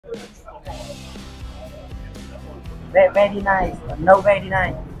Very nice, no very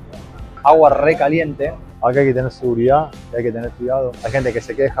nice. Agua re caliente. Acá hay que tener seguridad, hay que tener cuidado. Hay gente que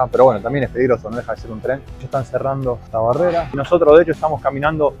se queja, pero bueno, también es peligroso, no deja de ser un tren. Ya están cerrando esta barrera. Y nosotros, de hecho, estamos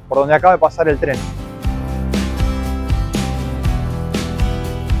caminando por donde acaba de pasar el tren.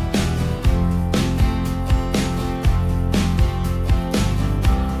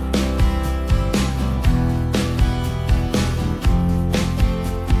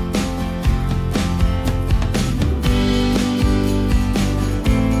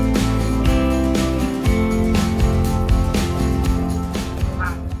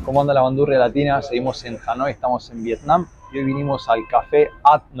 ¿Cómo anda la bandurria latina? Seguimos en Hanoi, estamos en Vietnam y hoy vinimos al café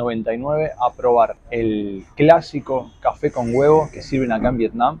AT99 a probar el clásico café con huevo que sirven acá en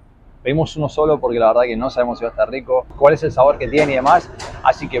Vietnam. Pedimos uno solo porque la verdad que no sabemos si va a estar rico, cuál es el sabor que tiene y demás.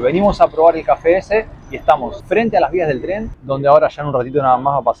 Así que venimos a probar el café ese y estamos frente a las vías del tren, donde ahora ya en un ratito nada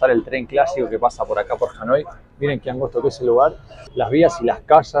más va a pasar el tren clásico que pasa por acá por Hanoi. Miren qué angosto que es el lugar. Las vías y las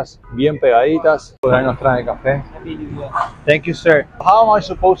casas bien pegaditas. Ahí nos traen el café. Thank you, sir. How am I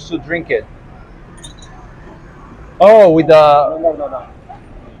supposed to drink it? Oh, with the... No.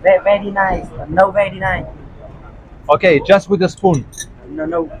 Very nice, no very nice. Okay, just with the spoon. No.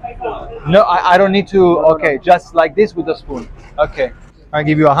 No, I don't need to. Okay, just like this with the spoon. Okay, I'll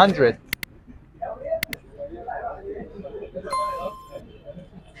give you 100.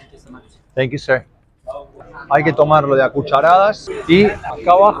 Thank you, sir. Hay que tomarlo de a cucharadas y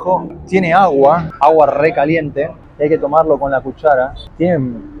acá abajo tiene agua re caliente y hay que tomarlo con la cuchara. Tiene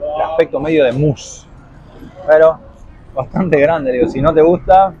el aspecto medio de mousse, pero bastante grande, digo, si no te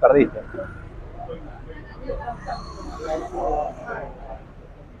gusta, perdiste.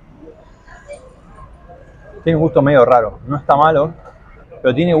 Tiene un gusto medio raro, no está malo,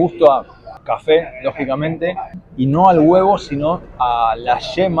 pero tiene gusto a café, lógicamente, y no al huevo, sino a la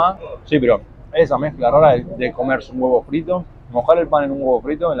yema. Sí, pero esa mezcla rara de comerse un huevo frito, mojar el pan en un huevo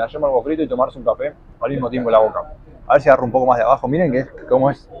frito, en la yema del huevo frito y tomarse un café al mismo tiempo en la boca. A ver si agarro un poco más de abajo, miren que es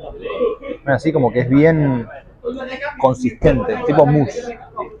como es, miren, así como que es bien consistente, tipo mousse.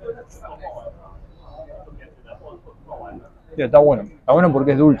 Sí, está bueno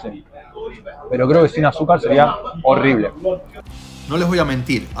porque es dulce. Pero creo que sin azúcar sería horrible. No les voy a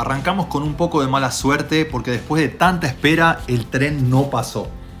mentir, arrancamos con un poco de mala suerte porque después de tanta espera el tren no pasó.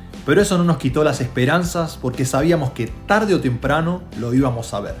 Pero eso no nos quitó las esperanzas porque sabíamos que tarde o temprano lo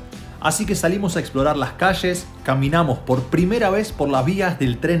íbamos a ver. Así que salimos a explorar las calles, caminamos por primera vez por las vías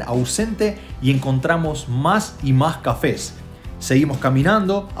del tren ausente y encontramos más y más cafés. Seguimos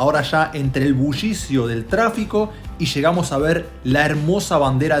caminando, ahora ya entre el bullicio del tráfico, y llegamos a ver la hermosa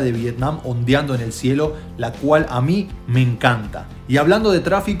bandera de Vietnam ondeando en el cielo, la cual a mí me encanta. Y hablando de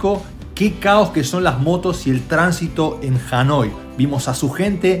tráfico, qué caos que son las motos y el tránsito en Hanoi. Vimos a su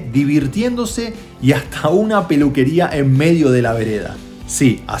gente divirtiéndose y hasta una peluquería en medio de la vereda.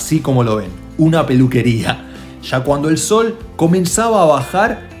 Sí, así como lo ven, una peluquería. Ya cuando el sol comenzaba a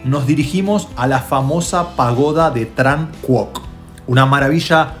bajar, nos dirigimos a la famosa pagoda de Tran Quoc, una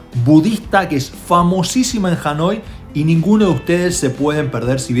maravilla budista que es famosísima en Hanoi y ninguno de ustedes se pueden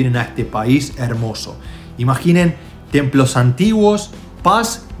perder si vienen a este país hermoso. Imaginen templos antiguos,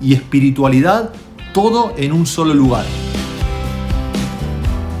 paz y espiritualidad, todo en un solo lugar.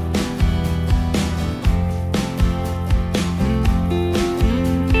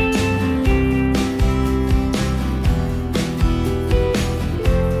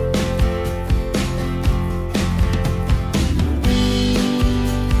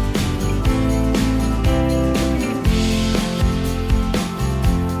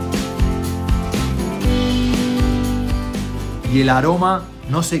 Y el aroma,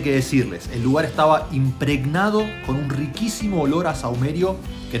 no sé qué decirles. El lugar estaba impregnado con un riquísimo olor a sahumerio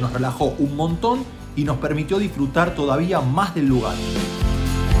que nos relajó un montón y nos permitió disfrutar todavía más del lugar.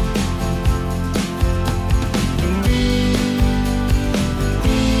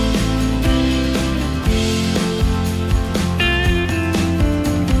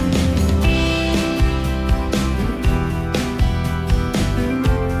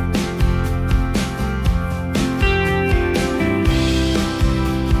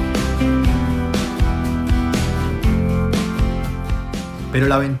 Pero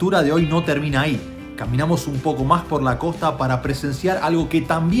la aventura de hoy no termina ahí. Caminamos un poco más por la costa para presenciar algo que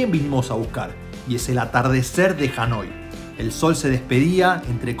también vinimos a buscar, y es el atardecer de Hanoi. El sol se despedía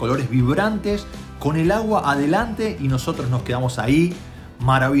entre colores vibrantes, con el agua adelante, y nosotros nos quedamos ahí,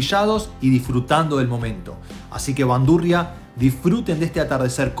 maravillados y disfrutando del momento. Así que bandurria, disfruten de este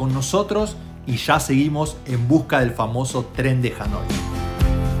atardecer con nosotros y ya seguimos en busca del famoso tren de Hanoi.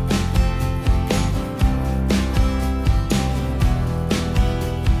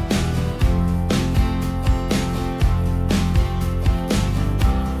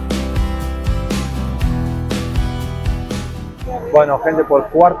 Bueno, gente, por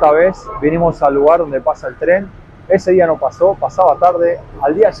cuarta vez vinimos al lugar donde pasa el tren. Ese día no pasó, pasaba tarde.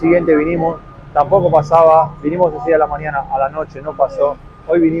 Al día siguiente vinimos, tampoco pasaba. Vinimos ese día a la mañana, a la noche, no pasó.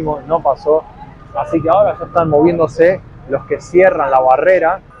 Hoy vinimos, no pasó. Así que ahora ya están moviéndose los que cierran la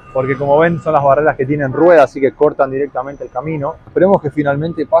barrera, porque como ven son las barreras que tienen ruedas, así que cortan directamente el camino. Esperemos que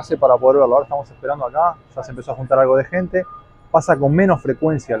finalmente pase para poder verlo. Ahora estamos esperando acá, ya se empezó a juntar algo de gente. Pasa con menos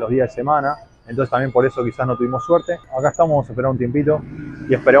frecuencia los días de semana, entonces también por eso quizás no tuvimos suerte. Acá estamos, vamos a esperar un tiempito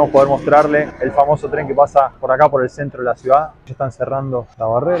y esperemos poder mostrarle el famoso tren que pasa por acá, por el centro de la ciudad. Ya están cerrando la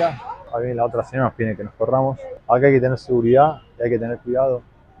barrera. Ahí viene la otra señora, nos pide que nos corramos. Acá hay que tener seguridad y hay que tener cuidado.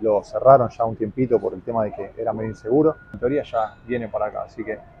 Lo cerraron ya un tiempito por el tema de que era medio inseguro. En teoría ya viene para acá, así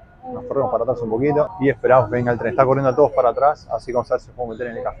que nos corremos para atrás un poquito y esperamos que venga el tren. Está corriendo a todos para atrás, así que vamos a ver si podemos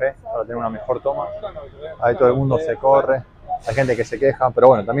meter en el café para tener una mejor toma. Ahí todo el mundo se corre. Hay gente que se queja, pero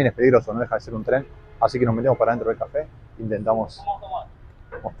bueno, también es peligroso, no deja de ser un tren. Así que nos metemos para dentro del café. Intentamos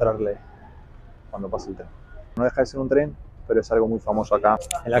mostrarle cuando pase el tren. No deja de ser un tren, pero es algo muy famoso acá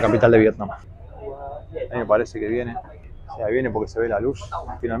en la capital de Vietnam. A mí me parece que viene. Sí, ahí viene porque se ve la luz.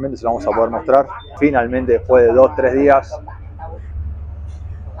 Finalmente se lo vamos a poder mostrar. Finalmente, después de 2-3 días.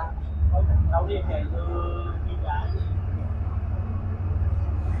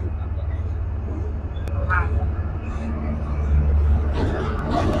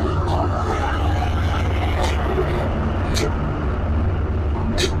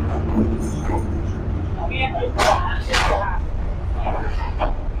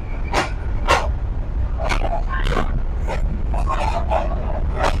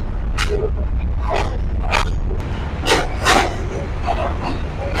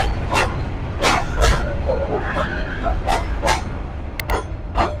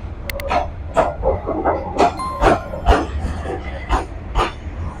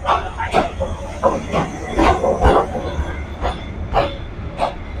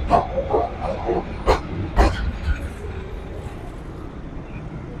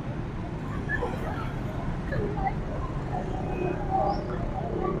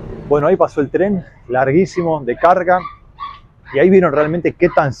 Bueno, ahí pasó el tren, larguísimo, de carga, y ahí vieron realmente qué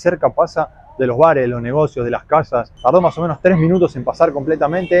tan cerca pasa de los bares, de los negocios, de las casas. Tardó más o menos 3 minutos en pasar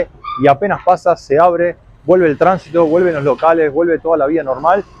completamente, y apenas pasa, se abre, vuelve el tránsito, vuelven los locales, vuelve toda la vida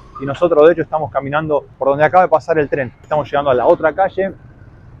normal, y nosotros de hecho estamos caminando por donde acaba de pasar el tren. Estamos llegando a la otra calle.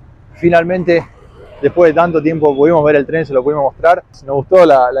 Finalmente, después de tanto tiempo pudimos ver el tren, se lo pudimos mostrar. Nos gustó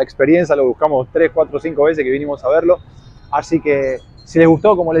la experiencia, lo buscamos 3, 4, 5 veces que vinimos a verlo, así que si les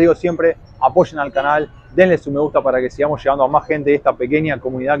gustó, como les digo siempre, apoyen al canal, denle su me gusta para que sigamos llegando a más gente y esta pequeña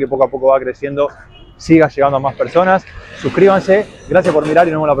comunidad que poco a poco va creciendo siga llegando a más personas. Suscríbanse, gracias por mirar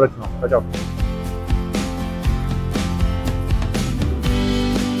y nos vemos la próxima. Chao, chao.